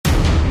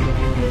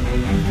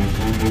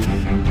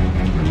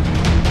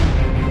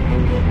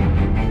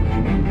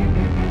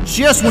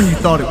Just when you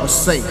thought it was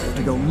safe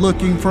to go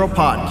looking for a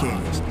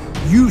podcast,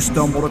 you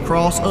stumbled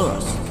across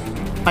us.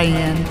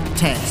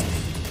 Fantastic.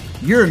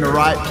 You're in the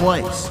right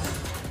place.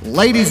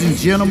 Ladies and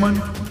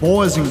gentlemen,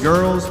 boys and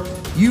girls,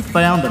 you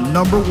found the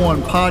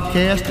 #1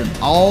 podcast in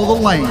all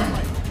the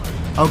land.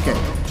 Okay,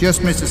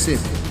 just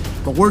Mississippi,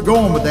 but we're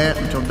going with that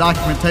until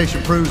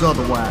documentation proves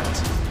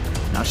otherwise.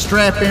 Now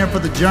strap in for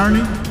the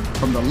journey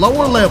from the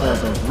lower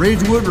levels of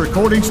Ridgewood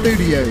Recording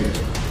Studios.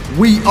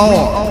 We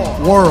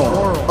are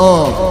World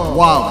of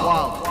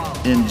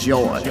Wally.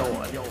 Enjoy.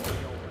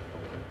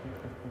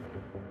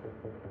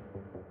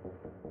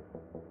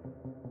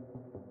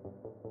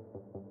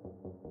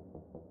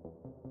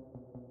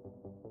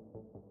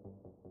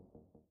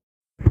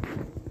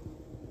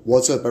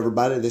 What's up,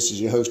 everybody? This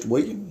is your host,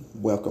 William.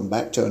 Welcome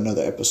back to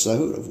another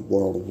episode of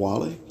World of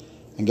Wally.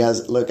 And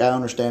guys, look, I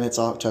understand it's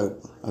October.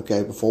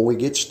 Okay, before we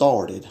get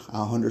started,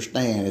 I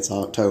understand it's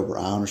October.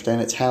 I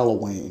understand it's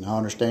Halloween. I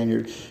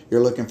understand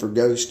you're looking for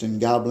ghosts and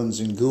goblins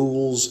and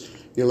ghouls.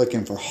 You're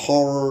looking for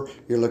horror.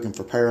 You're looking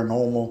for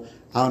paranormal.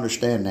 I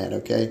understand that,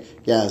 okay?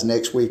 Guys,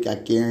 next week, I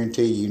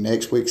guarantee you,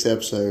 next week's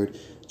episode,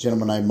 a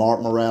gentleman named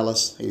Mark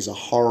Morales. He's a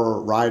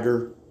horror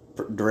writer,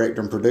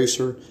 director, and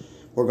producer.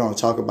 We're going to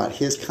talk about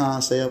his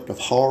concept of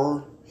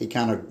horror. He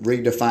kind of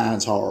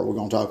redefines horror. We're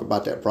going to talk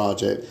about that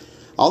project.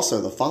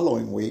 Also, the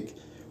following week,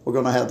 we're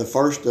going to have the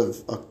first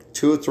of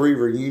 2 or 3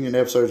 reunion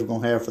episodes we're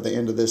going to have for the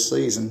end of this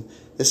season.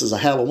 This is a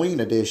Halloween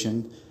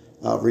edition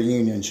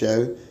reunion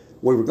show.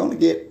 We were going to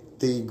get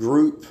the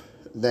group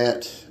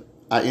that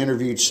I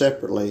interviewed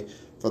separately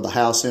for the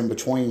House in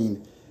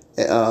Between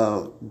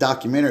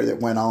documentary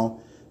that went on.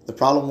 The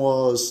problem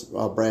was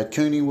Brad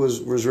Cooney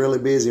was really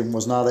busy and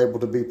was not able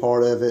to be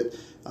part of it.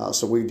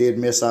 So we did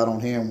miss out on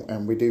him,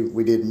 and we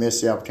did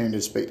miss the opportunity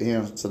to speak to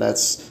him. So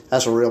that's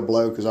a real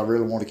blow because I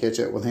really want to catch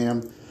up with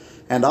him.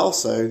 And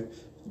also,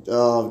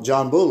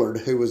 John Bullard,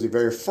 who was the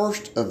very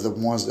first of the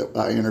ones that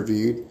I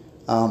interviewed,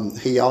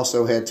 he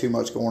also had too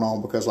much going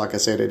on because, like I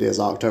said, it is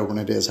October and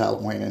it is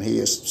Halloween, and he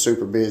is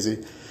super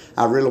busy.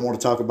 I really want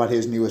to talk about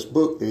his newest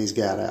book that he's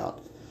got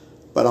out.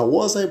 But I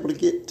was able to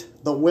get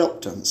the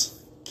Welptons,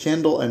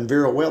 Kendall and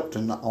Vera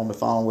Welpton, on the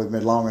phone with me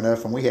long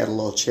enough, and we had a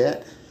little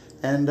chat.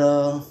 And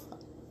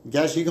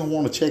guys, you're going to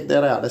want to check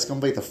that out. That's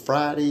going to be the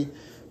Friday,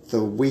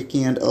 the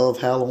weekend of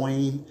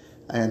Halloween,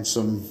 and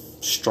some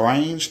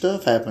strange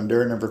stuff happened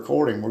during the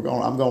recording. I'm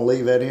going to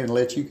leave that in and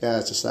let you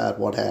guys decide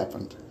what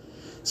happened.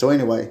 So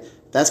anyway,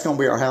 that's going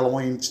to be our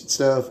Halloween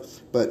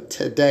stuff. But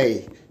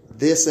today,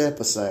 this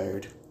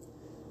episode,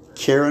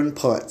 Karen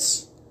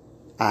Putz,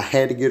 I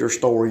had to get her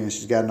story, and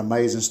she's got an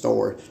amazing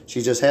story.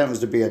 She just happens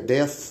to be a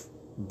deaf,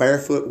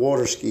 barefoot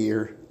water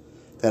skier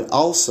that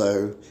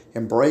also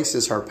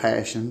embraces her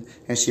passion,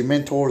 and she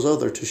mentors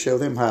others to show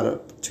them how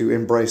to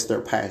embrace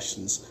their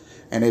passions.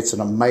 And it's an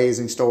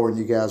amazing story, and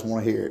you guys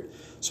want to hear it.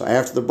 So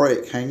after the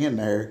break, hang in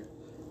there.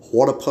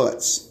 What a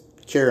Putz.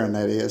 Karen,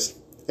 that is.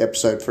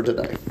 Episode for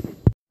today.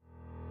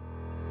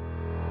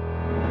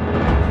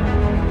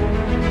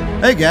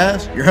 Hey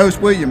guys, your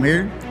host William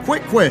here.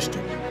 Quick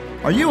question.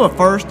 Are you a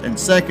First and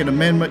Second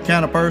Amendment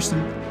kind of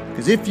person?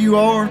 Because if you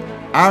are,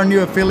 our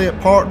new affiliate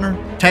partner,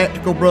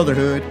 Tactical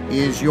Brotherhood,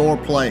 is your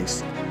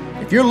place.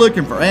 If you're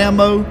looking for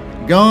ammo,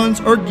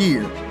 guns, or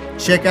gear,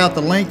 check out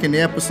the link in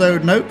the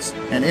episode notes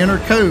and enter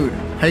code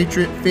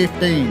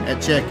PATRIOT15 at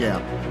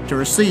checkout to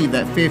receive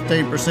that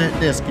 15%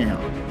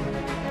 discount.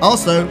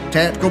 Also,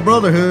 Tactical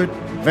Brotherhood,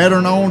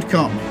 veteran-owned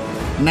company.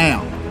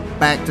 Now,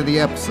 back to the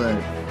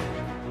episode.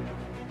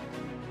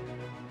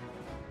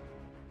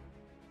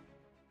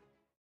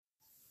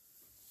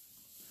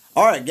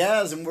 All right,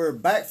 guys, and we're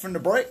back from the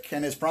break,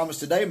 and as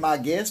promised today, my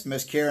guest,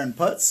 Miss Karen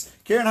Putz.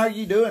 Karen, how are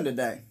you doing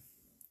today?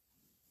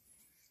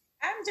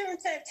 I'm doing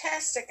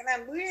fantastic, and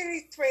I'm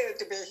really thrilled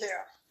to be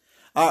here.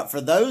 All right,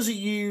 for those of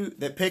you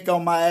that pick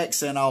on my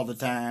accent all the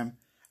time,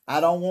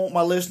 I don't want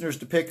my listeners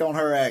to pick on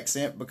her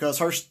accent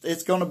because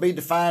it's going to be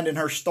defined in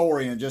her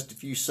story in just a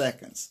few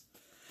seconds.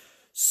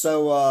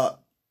 So,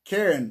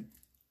 Karen,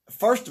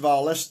 first of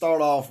all, let's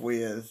start off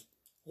with,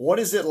 what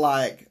is it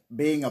like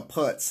being a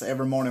Putz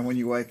every morning when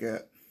you wake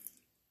up?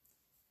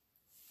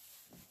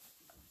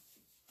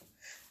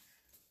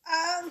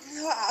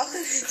 Wow.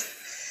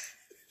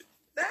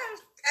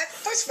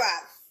 First of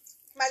all,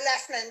 my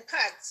last name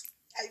Putz.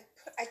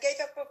 I gave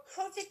up a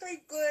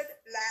perfectly good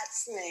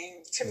last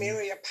name to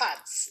Maria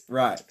Putz.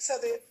 Right. So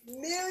there's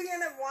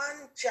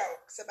 1,000,001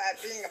 jokes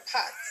about being a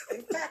Putz.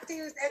 In fact,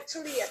 there's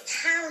actually a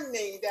town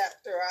named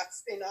after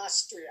us in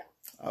Austria.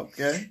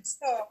 Okay.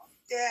 So,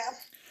 yeah,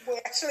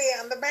 we're actually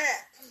on the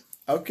map.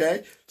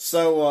 Okay,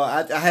 so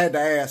I had to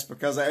ask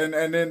because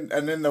and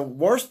then the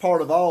worst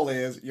part of all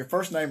is your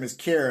first name is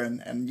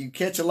Karen, and you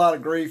catch a lot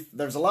of grief.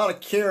 There's a lot of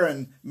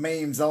Karen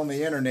memes on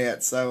the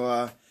internet,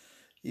 so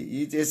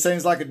it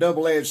seems like a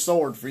double-edged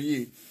sword for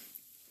you.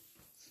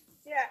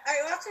 Yeah,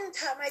 I often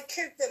tell my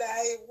kids that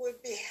I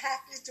would be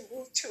happy to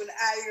move to an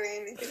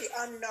island and be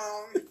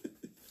unknown.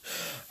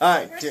 All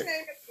right, first name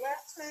is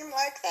last name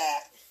like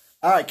that.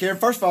 All right, Karen,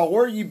 first of all,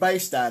 where are you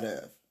based out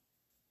of?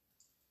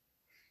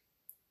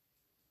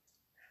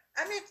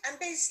 I'm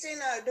based in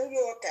New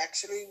York,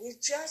 actually. We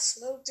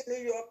just moved to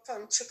New York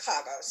from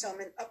Chicago, so I'm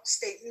in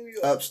upstate New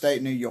York.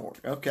 Upstate New York.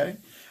 Okay.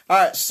 All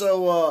right.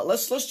 So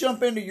let's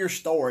jump into your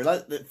story.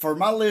 For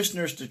my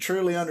listeners to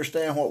truly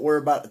understand what we're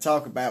about to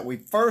talk about, we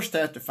first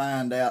have to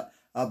find out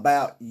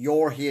about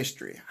your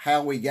history,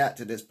 how we got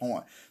to this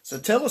point. So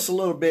tell us a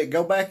little bit.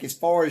 Go back as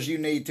far as you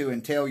need to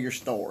and tell your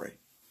story.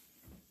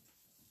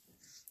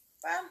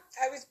 Well,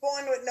 I was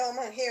born with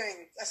normal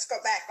hearing. Let's go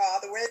back all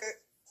the way,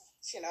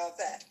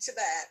 to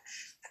that.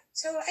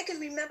 So I can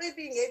remember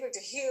being able to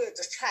hear as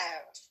a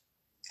child.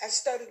 I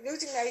started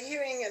losing my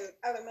hearing in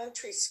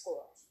elementary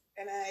school,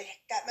 and I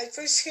got my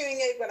first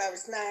hearing aid when I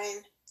was 9.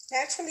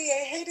 Naturally,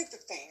 I hated the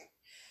thing.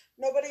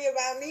 Nobody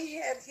around me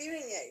had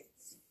hearing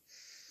aids.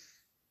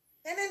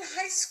 Then in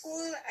high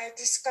school, I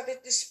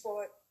discovered the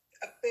sport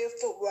of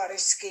barefoot water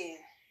skiing.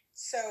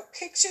 So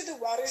picture the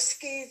water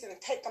skis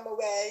and take them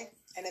away,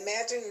 and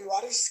imagine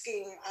water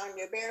skiing on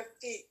your bare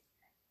feet.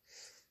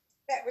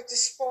 That was the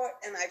sport,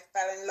 and I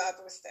fell in love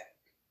with it.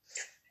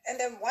 And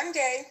then one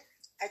day,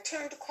 I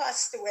turned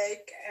across the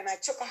lake, and I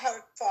took a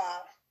hard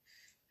fall.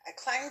 I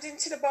climbed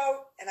into the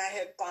boat, and I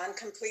had gone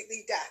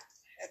completely deaf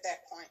at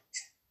that point.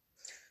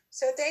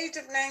 So at the age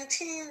of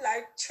 19,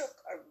 life took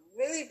a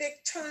really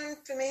big turn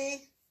for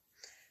me.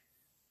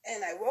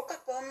 And I woke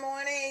up one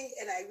morning,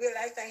 and I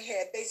realized I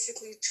had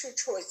basically 2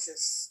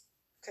 choices.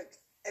 Because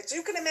as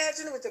you can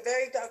imagine, it was a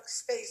very dark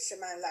space in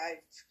my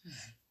life.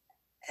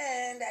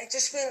 And I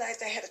just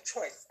realized I had a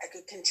choice. I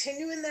could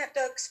continue in that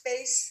dark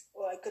space,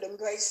 or I could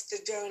embrace the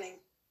journey.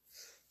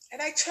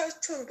 And I chose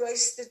to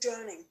embrace the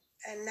journey.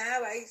 And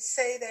now I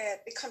say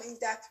that becoming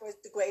deaf was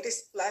the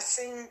greatest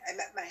blessing. I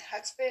met my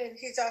husband.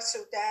 He's also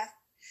deaf.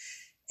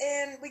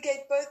 And we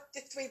gave birth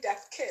to 3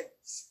 deaf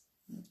kids.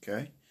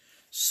 Okay.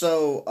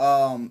 So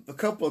a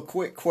couple of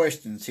quick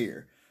questions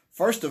here.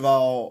 First of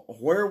all,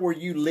 where were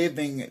you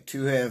living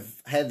to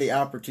have had the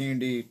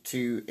opportunity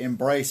to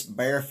embrace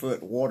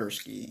barefoot water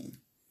skiing?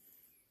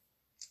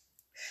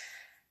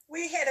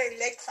 We had a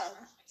lake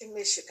home in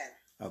Michigan.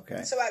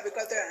 Okay. So I would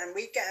go there on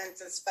weekends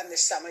and spend the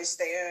summers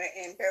there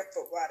and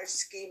barefoot water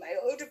ski. My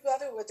older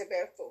brother was a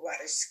barefoot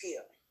water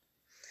skier.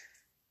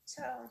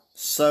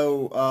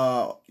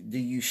 So do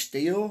you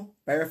still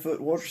barefoot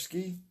water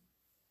ski?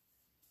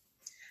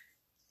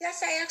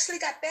 Yes, I actually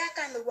got back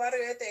on the water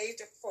at the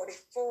age of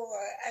 44.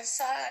 I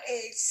saw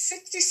a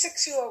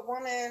 66-year-old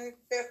woman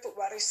barefoot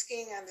water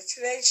skiing on the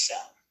Today Show.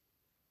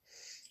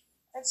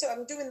 And so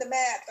I'm doing the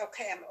math.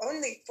 Okay, I'm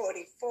only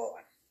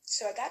 44.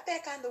 So I got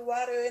back on the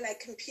water, and I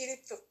competed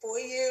for 4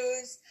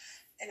 years,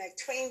 and I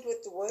trained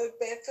with the World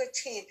Barefoot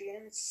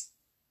Champions.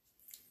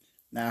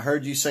 Now, I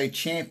heard you say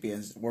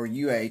champions. Were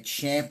you a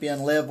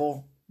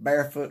champion-level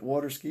barefoot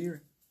water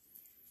skier?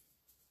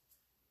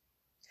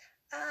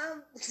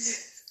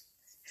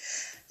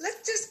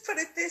 Let's just put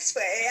it this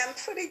way. I'm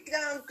pretty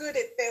darn good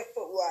at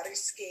barefoot water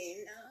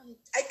skiing.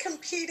 I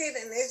competed,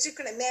 and as you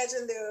can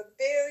imagine, there are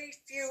very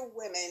few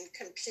women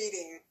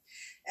competing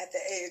at the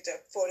age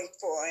of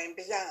 44 and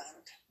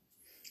beyond.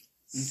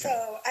 Okay. So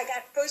I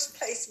got first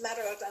place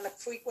medals on a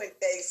frequent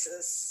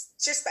basis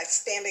just by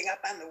standing up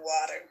on the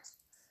water.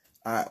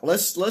 All right,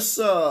 let's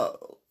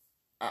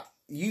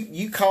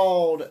you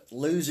called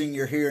losing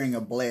your hearing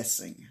a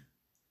blessing.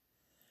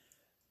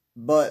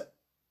 But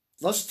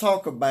let's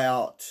talk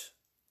about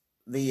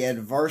the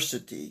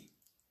adversity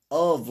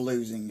of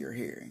losing your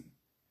hearing.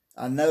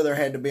 I know there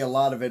had to be a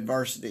lot of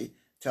adversity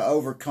to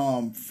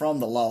overcome from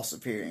the loss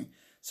of hearing.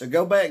 So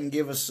go back and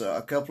give us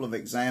a couple of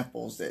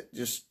examples that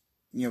just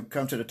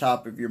come to the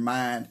top of your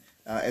mind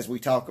as we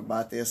talk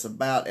about this,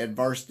 about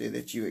adversity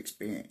that you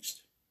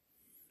experienced.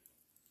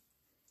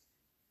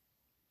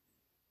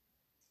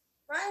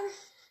 Well,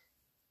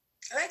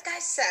 like I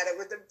said, it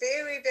was a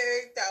very,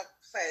 very dark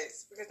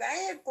place because I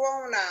had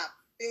grown up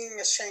being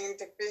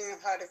ashamed of being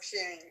hard of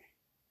hearing.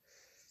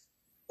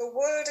 The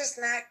world is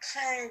not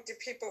kind to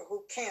people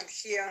who can't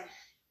hear.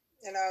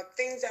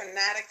 Things are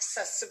not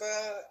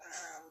accessible.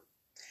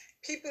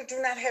 People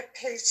do not have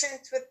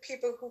patience with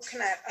people who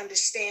cannot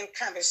understand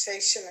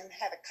conversation and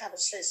have a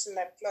conversation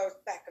that flows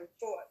back and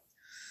forth.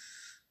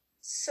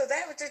 So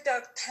that was a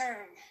dark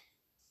time.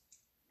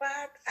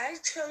 But I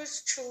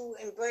chose to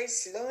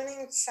embrace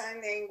learning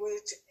sign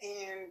language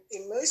and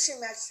immersing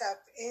myself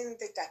in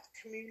the deaf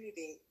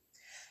community.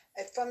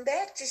 And from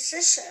that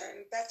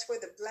decision, that's where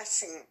the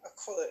blessing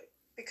occurred,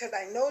 because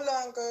I no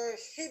longer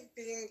hid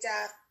being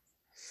deaf.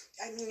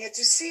 I mean, as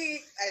you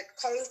see, I had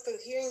colorful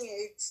hearing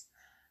aids.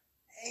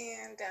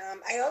 And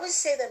I always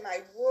say that my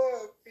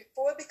world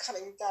before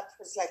becoming deaf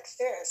was like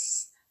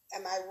this,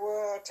 and my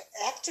world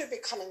after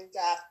becoming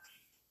deaf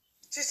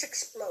just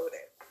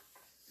exploded.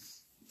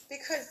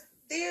 Because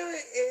there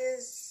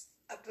is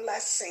a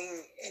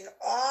blessing in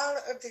all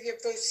of the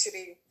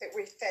adversity that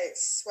we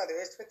face, whether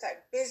it's with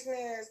our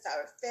business,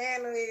 our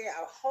family,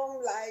 our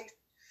home life.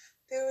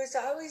 There is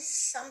always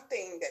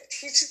something that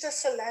teaches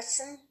us a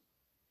lesson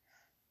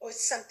or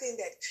something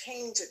that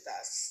changes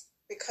us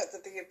because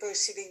of the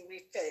adversity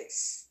we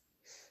face.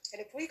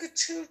 And if we could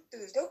choose to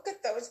look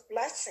at those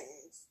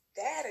blessings,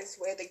 that is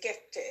where the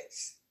gift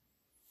is.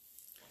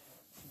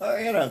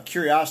 I got a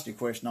curiosity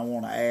question I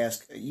want to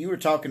ask. You were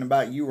talking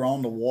about you were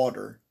on the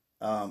water,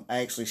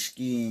 actually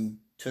skiing,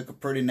 took a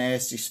pretty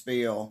nasty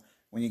spill.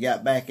 When you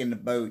got back in the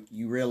boat,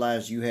 you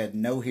realized you had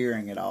no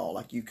hearing at all,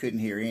 like you couldn't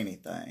hear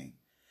anything.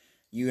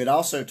 You had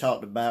also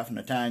talked about from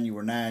the time you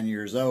were 9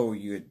 years old,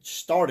 you had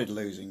started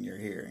losing your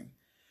hearing.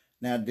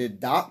 Now, did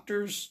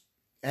doctors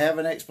have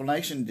an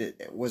explanation?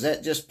 Was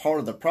that just part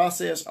of the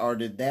process, or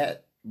did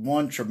that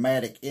one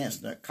traumatic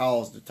incident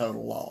cause the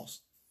total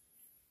loss?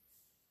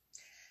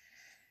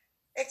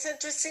 It's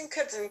interesting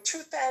because in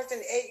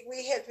 2008,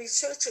 we had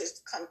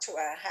researchers come to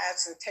our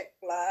house and take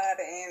blood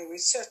and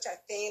research our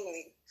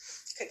family.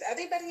 Because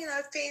everybody in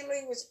our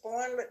family was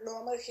born with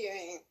normal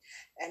hearing,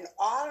 and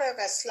all of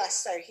us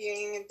lost our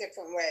hearing in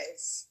different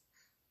ways.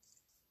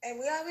 And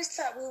we always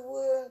thought we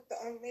were the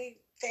only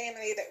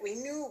family that we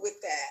knew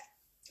with that.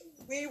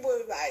 We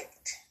were right.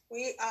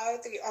 We are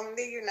the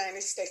only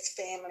United States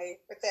family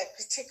with that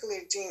particular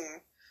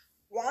gene.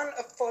 One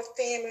of 4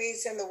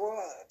 families in the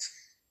world.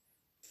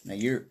 Now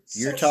you're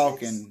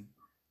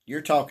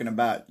talking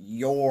about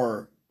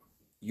your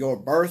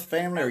birth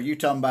family, or are you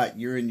talking about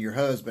you and your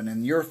husband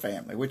and your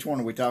family? Which one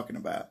are we talking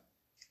about?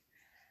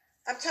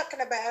 I'm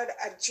talking about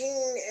a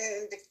gene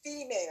in the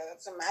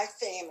females of my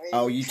family.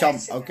 Oh,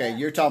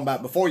 you're talking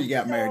about before you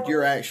got married,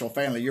 your actual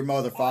family, your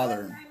mother,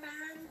 father.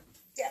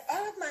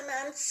 All of my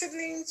mom's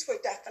siblings were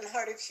deaf and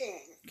hard of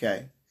hearing.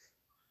 Okay.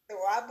 They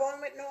were all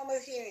born with normal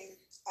hearing.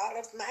 All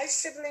of my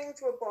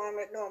siblings were born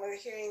with normal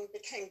hearing,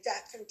 became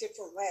deaf in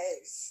different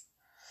ways.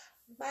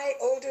 My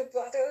older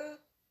brother,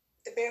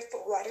 the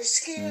barefoot water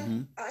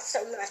skier, also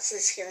lost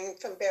his hearing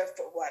from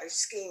barefoot water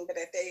skiing, but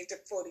at the age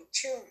of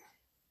 42.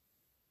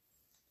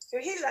 So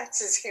he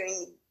lost his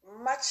hearing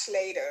much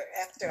later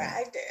after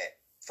I did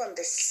from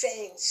the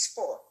same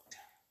sport.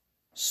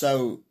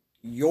 So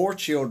your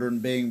children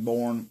being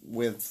born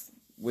with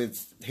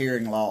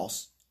hearing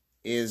loss,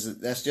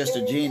 that's just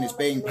a gene that's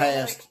being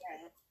passed.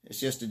 It's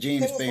just a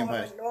gene that's being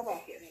passed.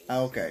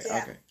 Okay,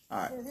 yeah. Okay, all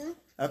right.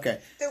 Okay.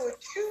 There were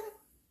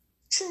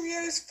 2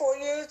 years, 4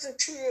 years, and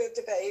 2 years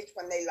of age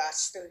when they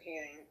lost their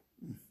hearing.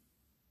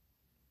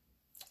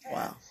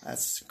 Wow,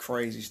 that's a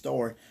crazy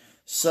story.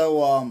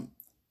 So,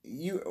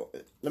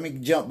 let me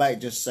jump back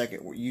just a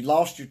second. You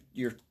lost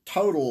your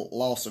total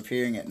loss of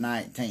hearing at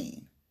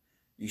 19.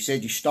 You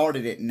said you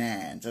started at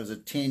 9, so it was a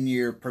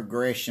 10-year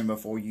progression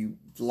before you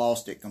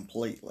lost it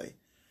completely.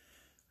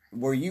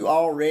 Were you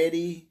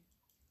already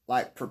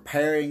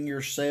preparing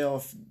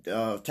yourself,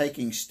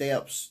 taking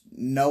steps,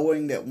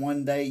 knowing that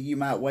one day you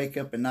might wake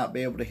up and not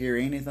be able to hear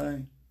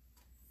anything?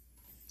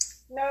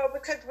 No,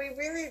 because we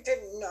really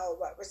didn't know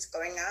what was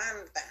going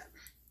on then.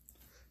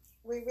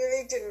 We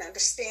really didn't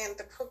understand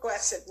the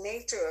progressive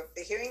nature of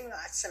the hearing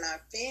loss in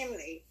our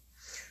family.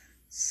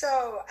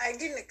 So I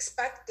didn't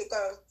expect to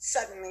go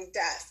suddenly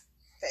deaf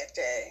that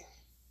day.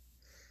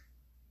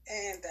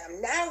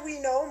 And now we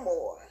know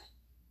more.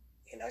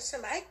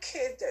 So my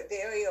kids are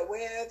very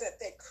aware that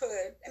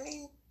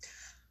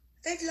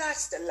they've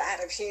lost a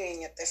lot of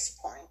hearing at this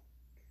point.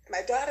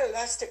 My daughter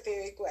lost it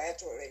very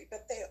gradually,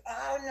 but they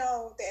all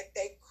know that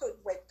they could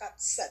wake up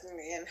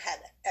suddenly and have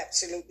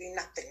absolutely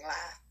nothing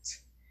left.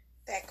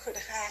 That could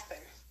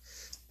happen.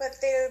 But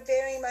they're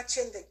very much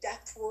in the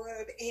deaf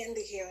world and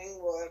the hearing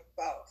world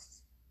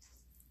both.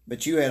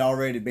 But you had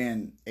already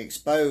been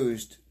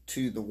exposed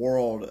to the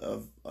world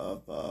of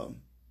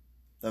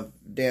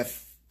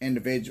deaf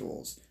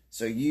individuals.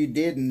 So you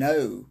did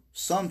know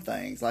some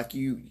things,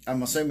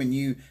 I'm assuming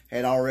you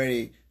had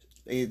already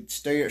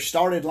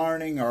started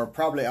learning or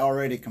probably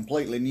already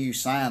completely knew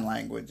sign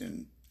language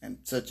and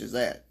such as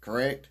that,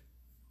 correct?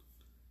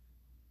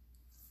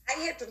 I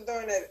had to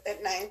learn it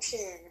at 19.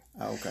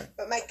 Oh, okay.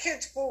 But my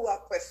kids grew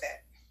up with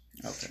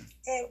it. Okay.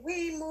 And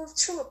we moved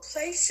to a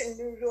place in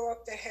New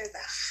York that has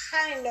a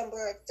high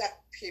number of deaf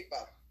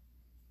people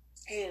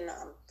in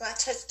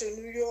Rochester,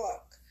 New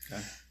York.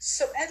 Okay.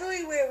 So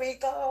everywhere we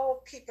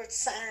go, people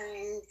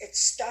sign. At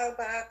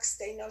Starbucks,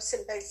 they know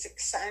some basic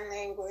sign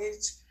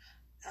language.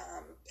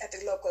 At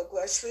the local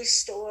grocery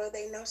store,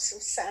 they know some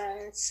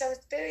signs. So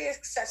it's very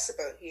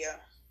accessible here.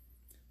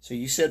 So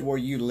you said where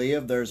you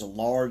live, there's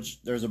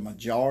a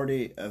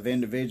majority of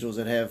individuals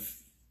that have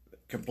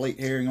complete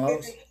hearing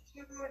loss?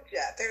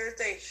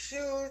 There's a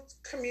huge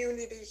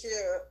community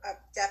here of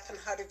deaf and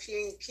hard of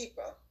hearing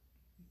people.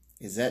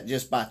 Is that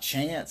just by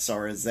chance,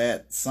 or is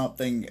that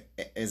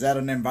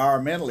an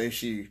environmental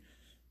issue?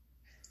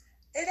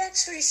 It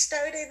actually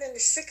started in the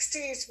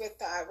 60s with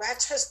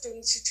Rochester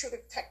Institute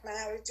of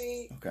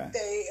Technology. Okay.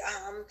 They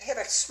had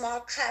a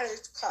small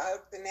college called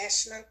the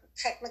National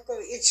Technical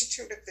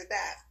Institute of the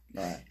Deaf,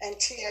 right, and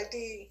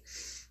TID.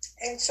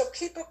 And so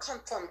people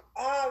come from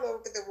all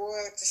over the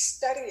world to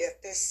study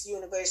at this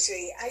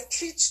university. I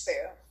teach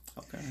there.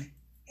 Okay.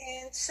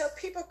 And so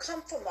people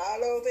come from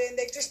all over, and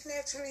they just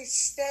naturally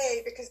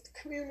stay because the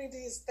community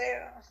is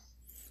there.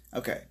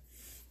 Okay.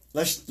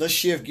 Let's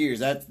shift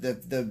gears.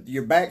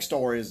 Your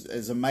backstory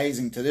is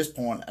amazing to this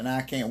point, and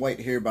I can't wait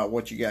to hear about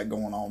what you got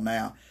going on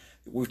now.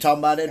 we're talking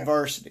about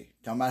adversity,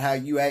 talking about how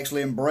you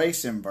actually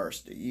embrace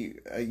adversity.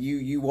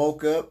 You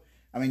woke up.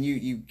 I mean,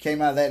 you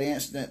came out of that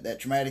incident, that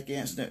traumatic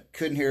incident,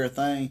 couldn't hear a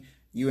thing.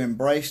 You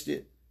embraced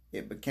it.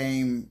 It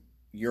became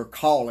your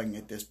calling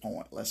at this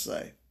point, let's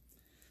say.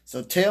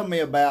 So tell me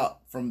about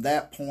from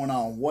that point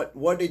on,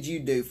 what did you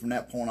do from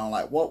that point on?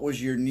 Like, what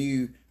was your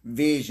new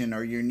vision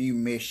or your new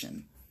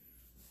mission?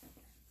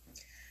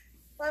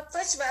 Well,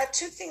 first of all,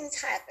 two things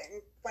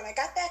happened. When I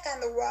got back on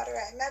the water,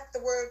 I met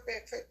the World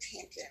Barefoot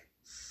Champion.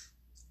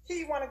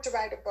 He wanted to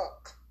write a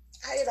book.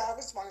 I had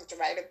always wanted to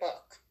write a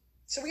book.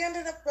 So we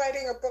ended up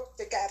writing a book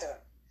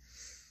together.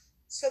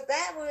 So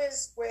that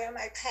was where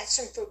my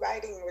passion for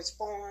writing was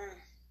born.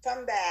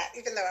 From that,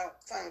 even though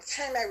from the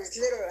time I was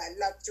little, I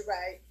loved to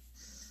write.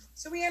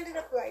 So we ended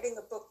up writing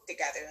a book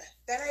together.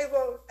 Then I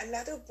wrote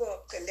another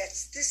book, and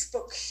that's this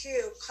book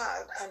here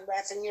called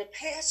Unwrapping Your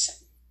Passion.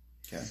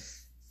 Okay.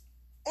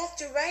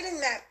 After writing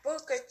that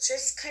book, it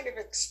just kind of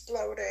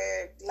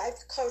exploded.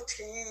 Life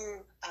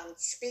coaching,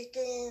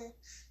 speaking.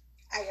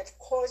 I have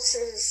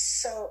courses.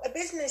 So a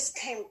business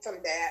came from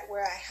that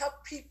where I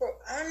help people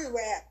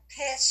unwrap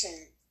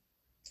passion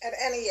at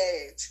any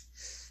age.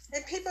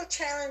 And people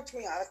challenge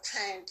me all the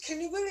time. Can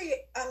you really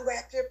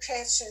unwrap your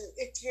passion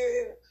if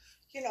you're,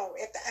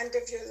 at the end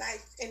of your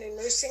life in a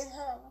nursing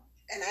home?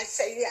 And I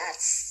say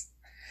yes.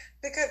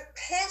 Because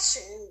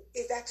passion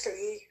is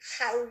actually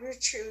how you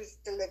choose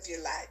to live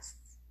your life,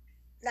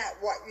 not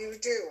what you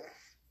do.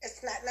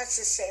 It's not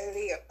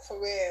necessarily a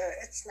career.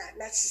 It's not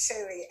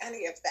necessarily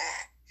any of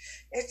that.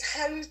 It's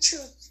how you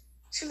choose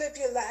to live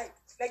your life.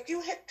 Like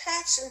you have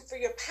passion for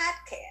your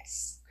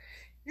podcast.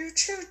 You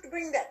choose to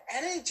bring that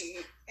energy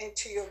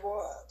into your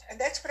world. And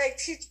that's what I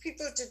teach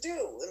people to do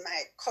in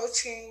my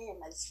coaching, in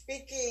my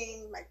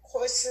speaking, my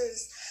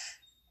courses.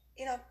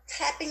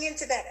 Tapping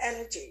into that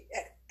energy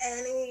at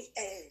any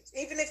age,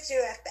 even if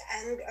you're at the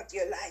end of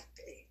your life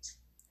age.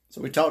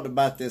 So we talked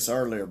about this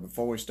earlier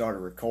before we started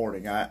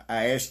recording. I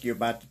asked you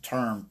about the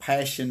term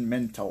passion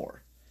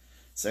mentor.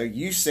 So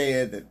you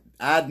said that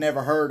I'd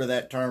never heard of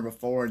that term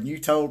before, and you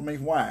told me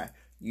why.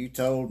 You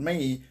told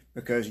me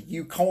because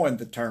you coined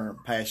the term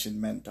passion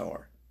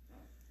mentor.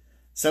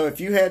 So if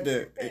you had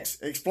to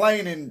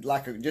explain in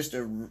just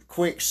a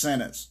quick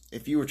sentence,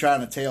 if you were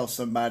trying to tell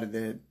somebody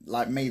that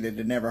like me that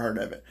had never heard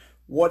of it,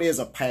 what is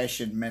a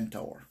passion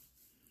mentor?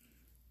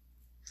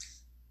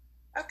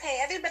 Okay,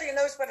 everybody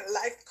knows what a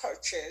life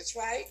coach is,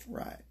 right?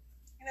 Right.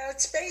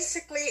 It's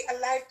basically a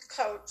life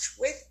coach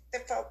with the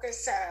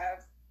focus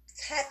of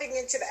tapping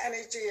into the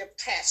energy of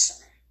passion,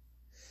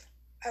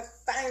 of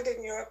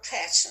finding your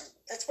passion.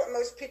 That's what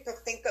most people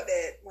think of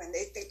it when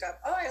they think of,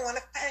 I want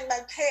to find my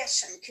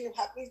passion. Can you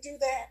help me do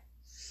that?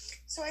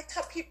 So I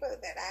tell people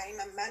that I'm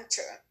a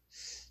mentor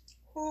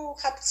who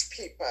helps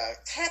people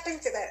tap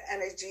into that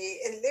energy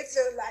and live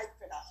their life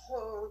in a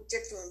whole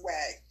different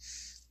way.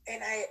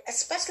 And I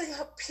especially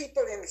help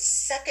people in the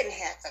second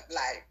half of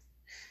life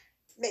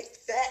make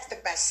that the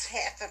best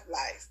half of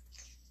life.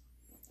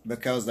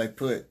 Because they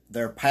put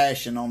their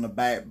passion on the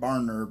back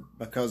burner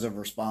because of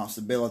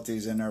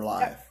responsibilities in their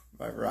life. Yep.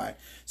 Right.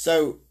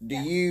 So do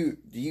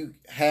you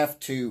have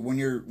to, when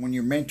you're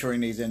mentoring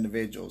these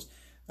individuals,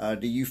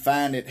 do you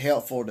find it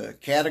helpful to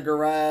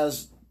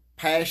categorize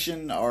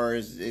passion, or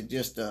is it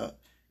just a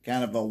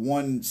kind of a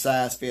one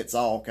size fits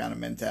all kind of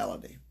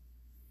mentality?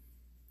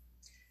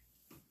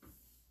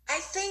 I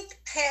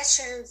think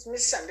passion's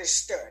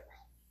misunderstood.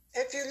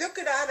 If you look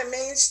at all the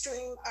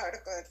mainstream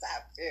articles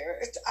out there,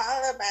 it's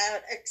all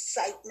about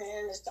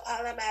excitement. It's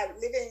all about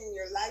living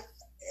your life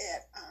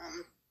at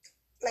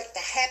like the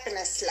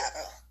happiness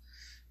level.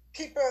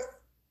 People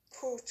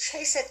who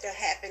chase after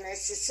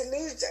happiness is a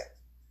loser.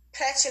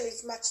 Passion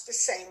is much the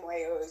same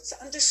way, or it's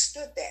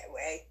understood that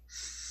way.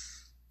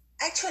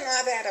 I turn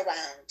all that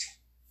around.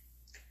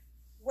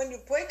 When you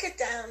break it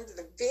down to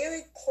the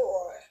very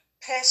core,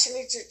 passion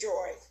is your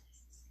joy.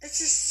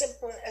 It's as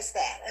simple as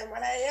that. And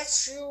when I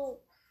ask you,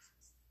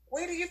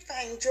 where do you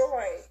find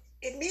joy?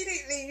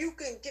 Immediately you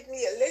can give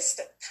me a list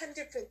of 10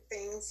 different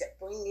things that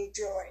bring you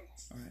joy.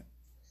 All right.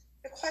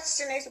 The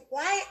question is,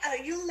 why are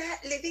you not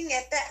living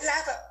at that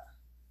level?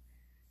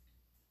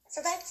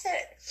 So that's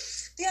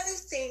it. The other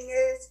thing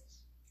is,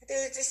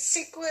 there's a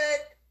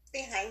secret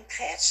behind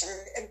passion,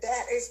 and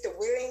that is the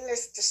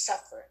willingness to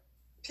suffer.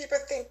 People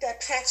think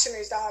that passion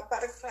is all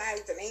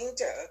butterflies and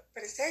angels,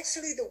 but it's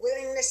actually the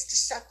willingness to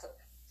suffer.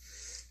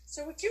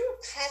 So if you're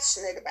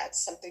passionate about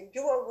something,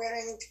 you are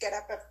willing to get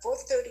up at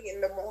 4:30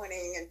 in the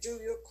morning and do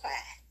your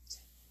craft.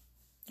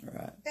 All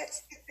right.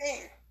 That's the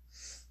thing.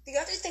 The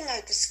other thing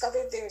I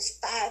discovered, there's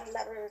 5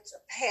 levels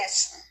of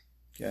passion.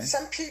 Okay.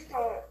 Some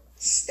people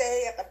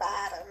stay at the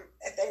bottom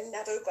and they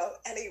never go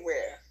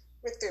anywhere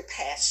with their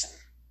passion.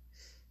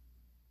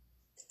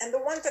 And the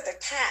ones at the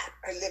top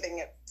are living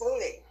it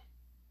fully.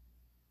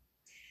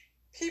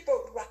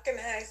 People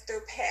recognize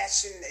their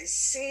passion, they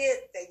see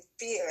it, they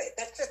feel it.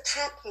 That's the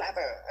top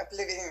level of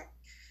living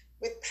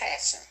with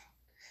passion.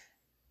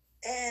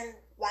 And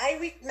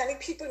why many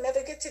people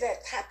never get to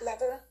that top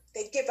level?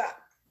 They give up.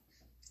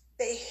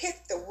 They hit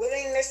the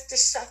willingness to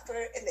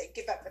suffer and they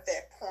give up at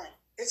that point.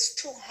 it's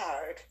too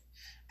hard.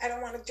 I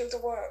don't want to do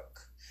the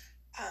work.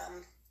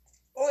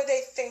 Or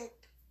they think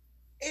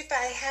if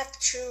I have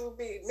to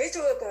be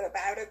miserable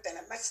about it, then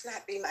it must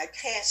not be my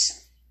passion.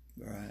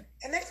 Right.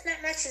 And that's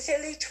not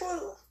necessarily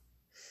true.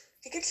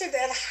 To get to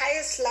that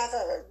highest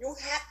level, you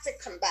have to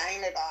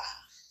combine it all.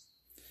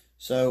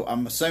 So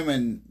I'm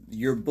assuming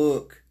your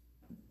book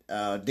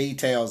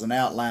details and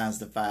outlines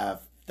the five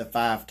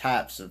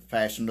types of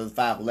passion, or the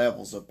 5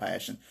 levels of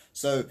passion.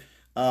 So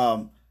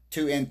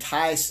to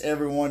entice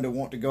everyone to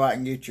want to go out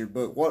and get your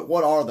book,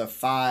 what are the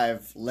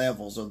 5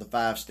 levels of the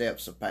 5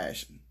 steps of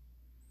passion?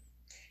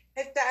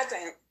 It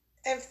doesn't.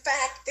 In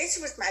fact, this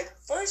was my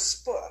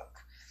first book.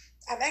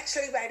 I'm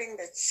actually writing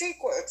the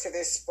sequel to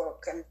this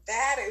book, and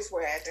that is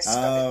where I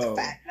discovered the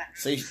fact.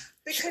 See,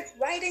 because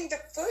writing the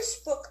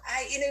first book,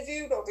 I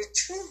interviewed over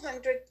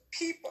 200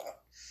 people,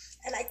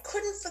 and I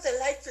couldn't for the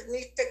life of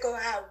me figure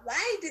out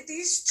why did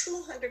these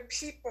 200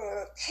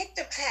 people take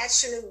the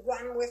passion and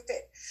run with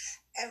it,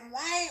 and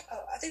why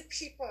are other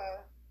people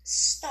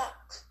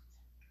stuck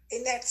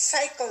in that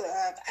cycle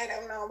of, I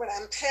don't know what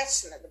I'm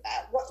passionate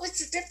about. What was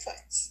the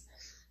difference?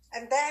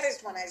 And that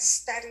is when I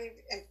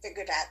studied and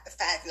figured out the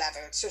 5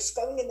 levels. So it's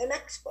going in the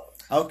next book.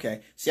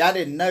 Okay. See, I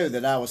didn't know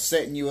that I was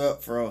setting you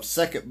up for a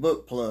second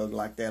book plug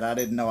like that. I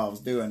didn't know I was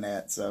doing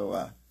that. So,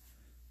 all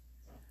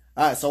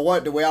right. So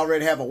what, do we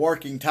already have a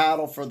working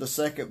title for the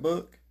second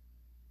book?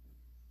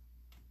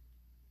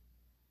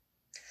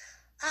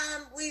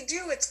 We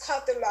do. It's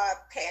called The Law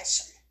of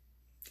Passion.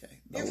 Okay.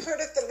 You've heard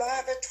of the Law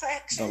of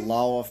Attraction? The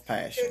Law of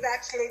Passion. It's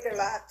actually the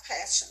Law of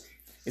Passion.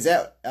 Is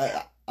that,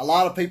 a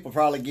lot of people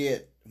probably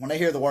get, when they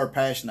hear the word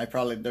passion,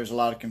 there's a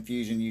lot of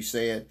confusion, you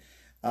said.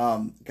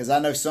 Because I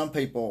know some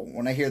people,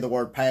 when they hear the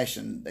word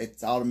passion,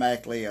 it's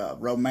automatically a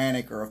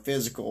romantic or a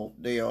physical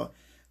deal.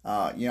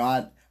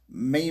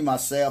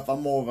 Myself,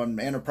 I'm more of an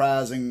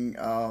enterprising,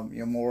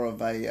 more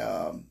of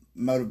a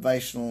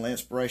motivational,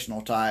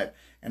 inspirational type.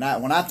 And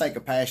when I think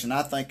of passion,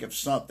 I think of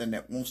something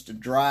that wants to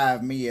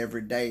drive me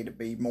every day to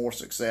be more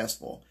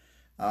successful.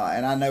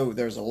 And I know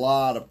there's a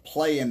lot of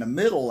play in the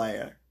middle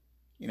there,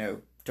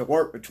 to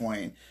work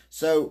between.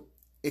 So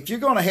if you're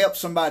going to help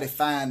somebody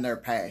find their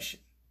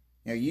passion,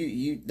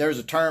 there's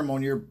a term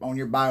on your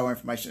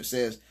bioinformation that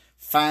says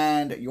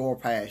find your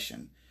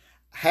passion.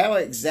 How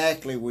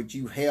exactly would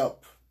you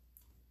help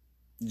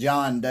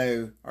John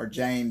Doe or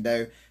Jane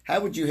Doe? How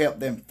would you help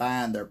them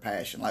find their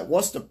passion? Like,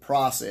 what's the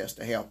process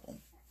to help them?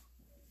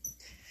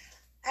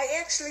 I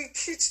actually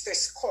teach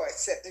this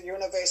course at the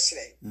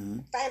university,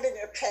 Finding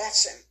Your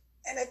Passion.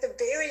 And at the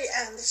very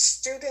end, the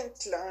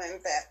students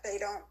learn that they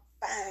don't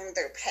find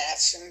their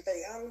passion,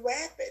 they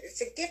unwrap it.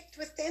 It's a gift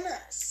within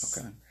us.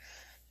 Okay.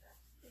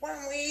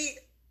 When we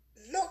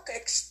look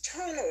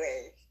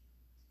externally,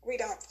 we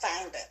don't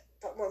find it.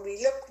 But when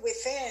we look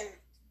within,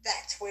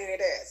 that's where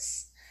it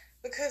is.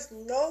 Because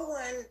no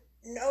one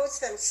knows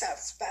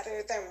themselves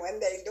better than when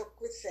they look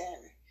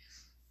within.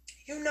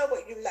 You know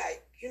what you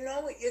like. You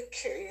know what you're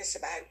curious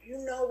about. You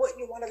know what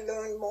you want to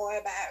learn more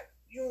about.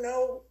 You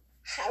know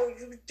how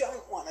you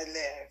don't want to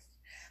live.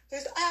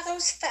 There's all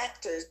those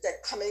factors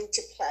that come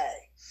into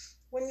play.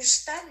 When you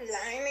start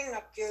lining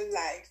up your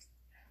life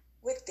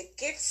with the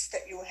gifts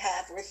that you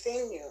have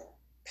within you,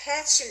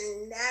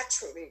 passion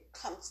naturally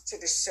comes to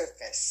the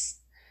surface.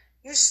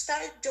 You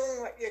start doing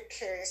what you're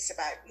curious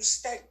about. You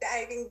start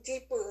diving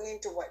deeper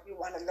into what you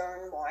want to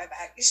learn more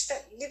about. You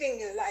start living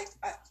your life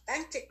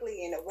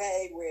authentically in a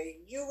way where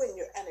you and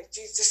your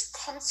energy just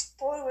comes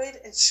forward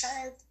and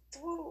shines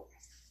through.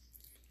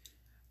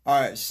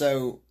 All right,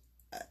 so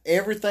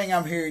everything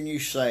I'm hearing you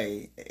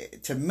say,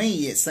 to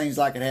me, it seems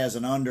like it has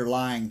an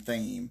underlying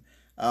theme.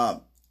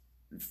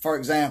 For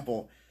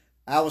example,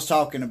 I was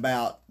talking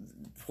about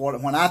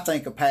when I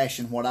think of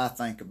passion, what I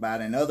think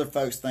about, and other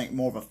folks think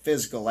more of a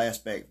physical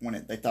aspect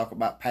when they talk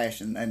about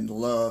passion and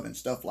love and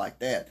stuff like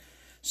that.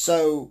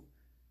 So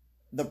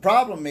the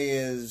problem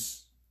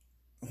is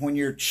when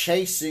you're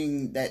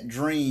chasing that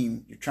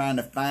dream, you're trying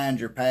to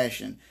find your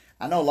passion.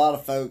 I know a lot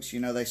of folks,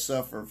 they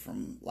suffer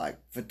from like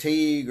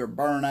fatigue or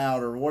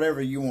burnout or whatever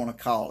you want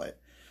to call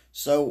it.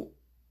 So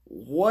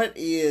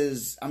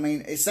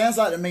it sounds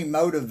like to me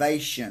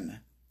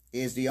motivation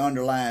is the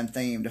underlying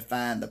theme to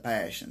find the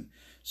passion.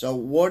 So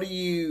what do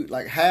you,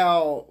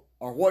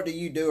 what do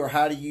you do, or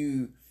how do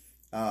you,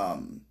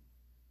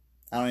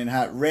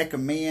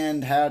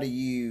 recommend, how do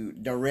you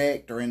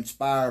direct or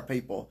inspire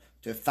people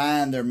to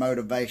find their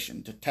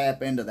motivation, to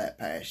tap into that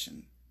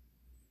passion?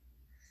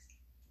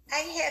 I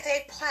have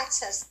a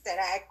process that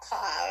I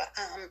call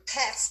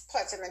past,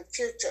 present, and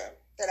future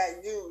that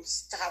I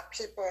use to help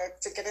people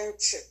to get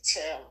into,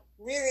 to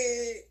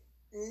really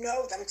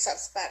know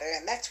themselves better.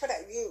 And that's what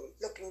I use,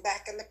 looking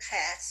back in the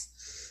past,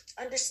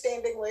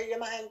 understanding where your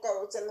mind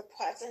goes in the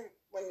present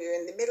when you're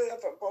in the middle of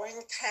a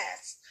boring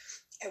task,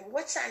 and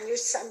what's on your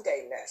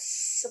Sunday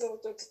list. So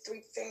those are the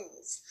 3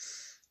 things.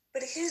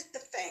 But here's the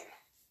thing.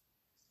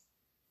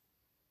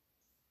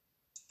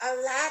 A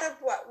lot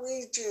of what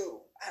we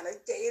do on a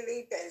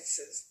daily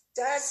basis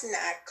does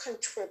not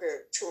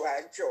contribute to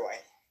our joy.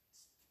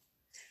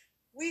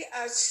 We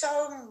are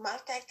so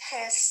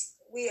multitask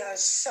we are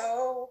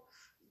so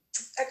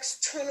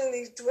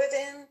externally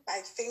driven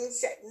by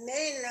things that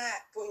may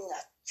not bring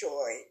us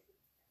joy.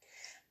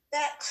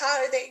 That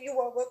car that you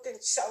are working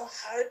so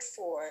hard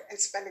for and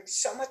spending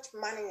so much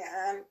money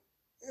on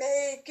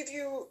may give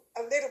you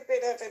a little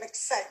bit of an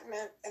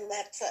excitement, and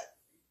that's it.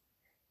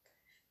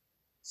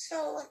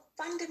 So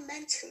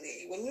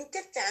fundamentally, when you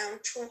get down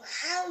to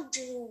how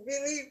do you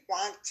really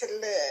want to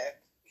live,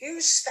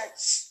 you start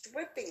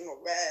stripping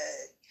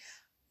away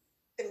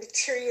the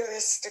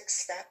materialistic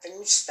stuff, and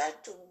you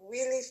start to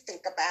really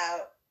think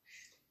about,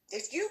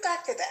 if you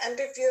got to the end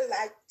of your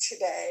life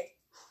today,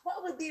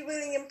 what would be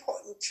really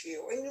important to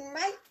you? And you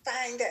might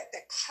find that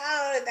the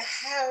car, the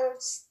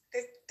house,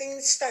 the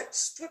things start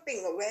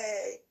stripping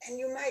away, and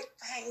you might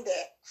find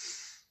that,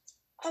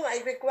 oh,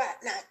 I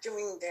regret not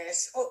doing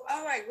this, or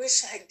oh, I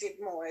wish I did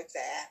more of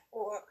that,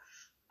 or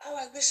oh,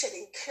 I wish I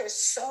didn't care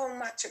so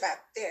much about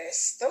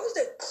this. Those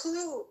are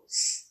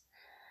clues.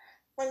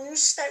 When you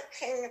start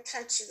paying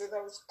attention to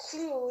those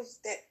clues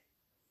that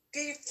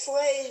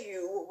deflay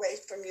you away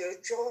from your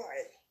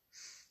joy,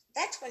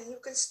 that's when you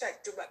can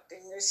start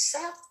directing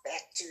yourself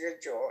back to your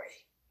joy.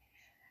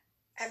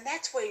 And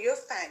that's where you'll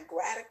find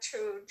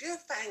gratitude, you'll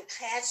find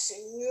passion,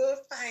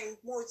 you'll find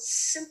more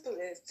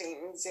simpler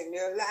things in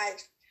your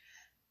life.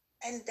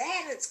 And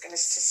that is going to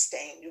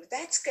sustain you.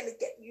 That's going to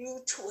get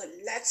you to a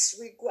less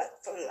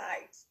regretful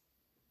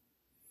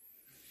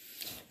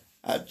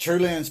life.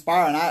 Truly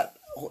inspiring.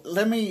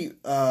 Let me,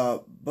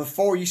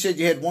 before you said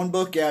you had one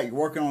book out, you're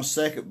working on a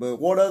second book.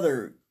 What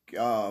other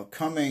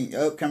upcoming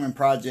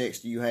projects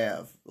do you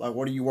have? Like,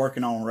 what are you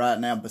working on right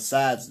now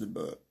besides the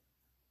book?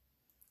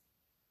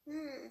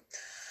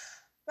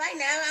 Right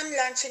now, I'm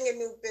launching a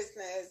new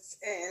business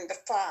in the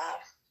fall,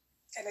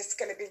 and it's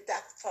going to be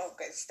duck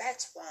focused.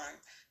 That's one.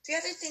 The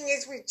other thing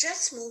is we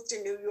just moved to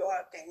New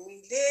York, and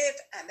we live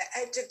on the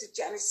edge of the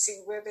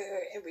Genesee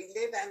River, and we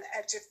live on the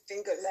edge of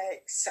Finger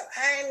Lakes. So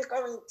I'm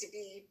going to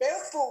be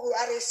barefoot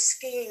water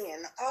skiing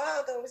in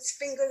all those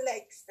Finger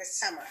Lakes this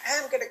summer.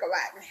 I'm going to go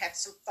out and have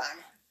some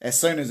fun. As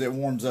soon as it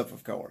warms up,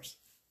 of course.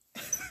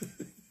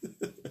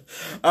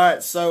 All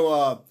right,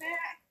 so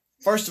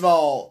first of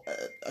all,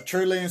 a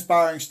truly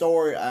inspiring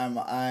story.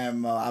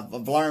 I've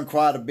learned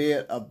quite a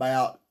bit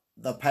about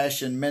the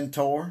Passion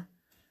Mentor.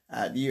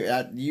 That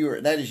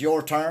is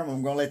your term.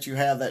 I'm going to let you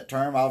have that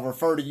term. I'll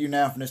refer to you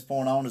now from this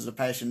point on as the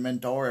Passion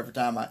Mentor every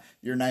time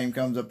your name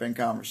comes up in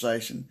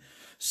conversation.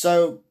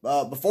 So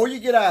before you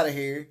get out of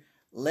here,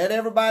 let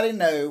everybody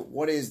know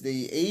what is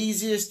the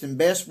easiest and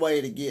best way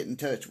to get in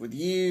touch with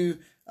you.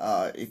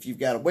 If you've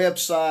got a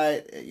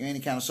website, any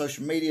kind of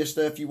social media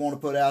stuff you want to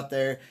put out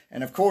there.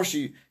 And of course,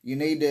 you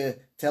need to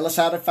tell us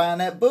how to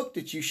find that book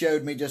that you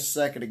showed me just a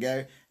second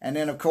ago. And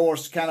then, of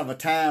course, kind of a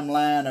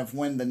timeline of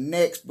when the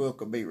next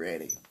book will be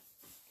ready.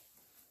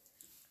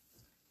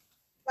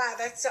 Wow,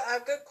 that's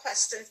a good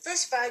question.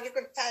 First of all, you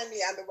can find me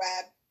on the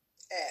web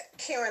at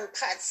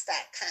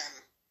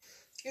KarenPotts.com.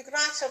 You can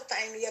also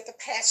find me at the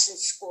Passion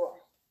School,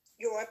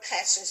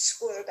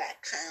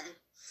 yourpassionschool.com.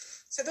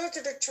 So those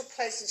are the two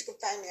places you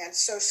can find me on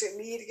social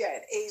media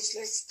at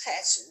Ageless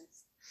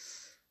Passions.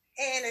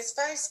 And as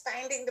far as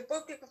finding the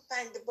book, you can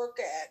find the book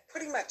at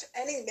pretty much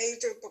any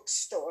major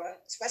bookstore,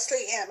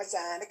 especially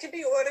Amazon. It can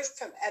be ordered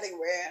from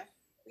anywhere.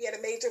 We had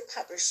a major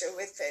publisher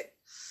with it.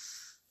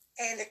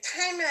 And the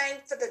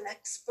timeline for the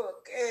next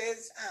book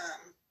is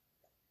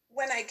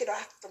when I get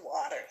off the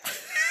water.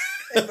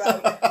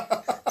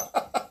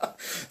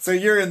 So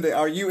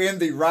are you in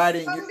the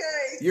writing?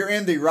 You're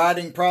in the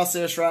writing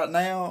process right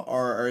now,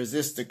 or is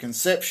this the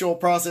conceptual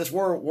process?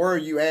 Where are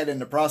you at in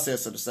the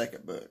process of the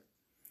second book?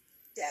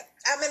 Yeah,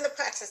 I'm in the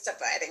process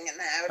of writing it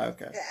now.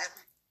 Okay. Yeah.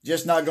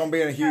 Just not going to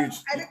be in a huge.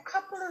 I have a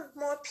couple of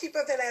more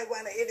people that I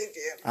want to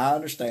interview. I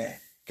understand,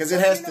 because it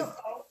has to.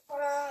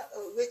 Oprah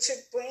or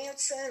Richard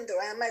Branson,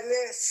 they're on my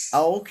list.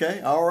 Oh,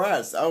 okay, all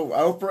right. So,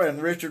 Oprah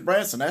and Richard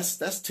Branson.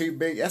 That's two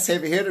big. That's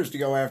heavy hitters to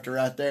go after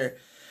right there.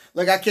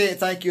 Look, I can't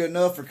thank you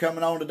enough for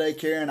coming on today,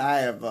 Karen. I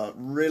have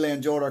really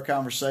enjoyed our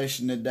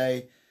conversation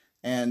today.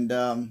 And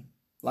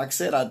like I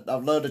said, I'd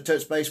love to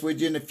touch base with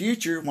you in the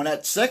future when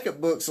that second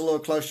book's a little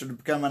closer to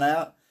coming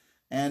out.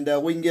 And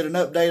we can get an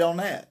update on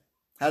that.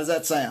 How does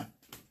that sound?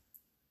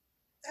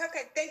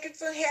 Okay, thank you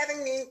for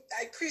having me.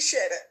 I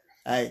appreciate it.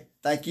 Hey,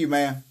 thank you,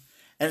 man.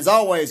 And as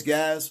always,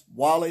 guys,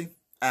 Wally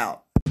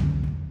out.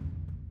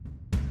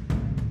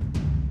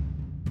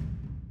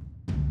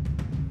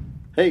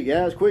 Hey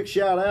guys, quick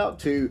shout out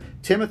to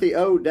Timothy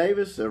O.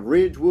 Davis of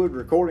Ridgewood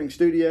Recording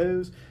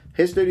Studios.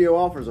 His studio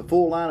offers a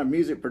full line of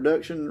music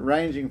production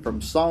ranging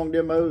from song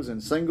demos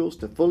and singles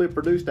to fully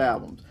produced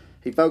albums.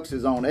 He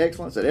focuses on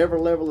excellence at every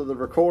level of the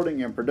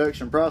recording and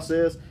production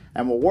process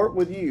and will work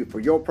with you for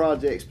your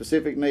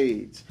project-specific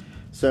needs.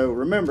 So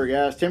remember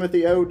guys,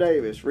 Timothy O.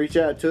 Davis, reach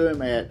out to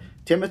him at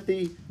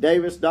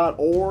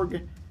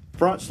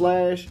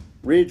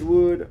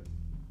timothydavis.org/Ridgewood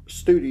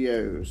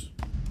Studios.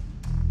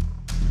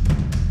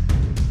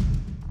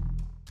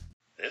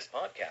 This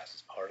podcast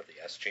is part of the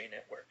SJ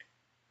Network.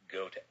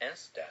 Go to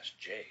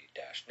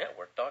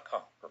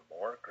s-j-network.com for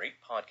more great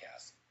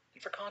podcasts,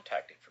 and for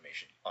contact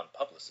information on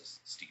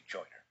publicist Steve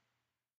Joyner.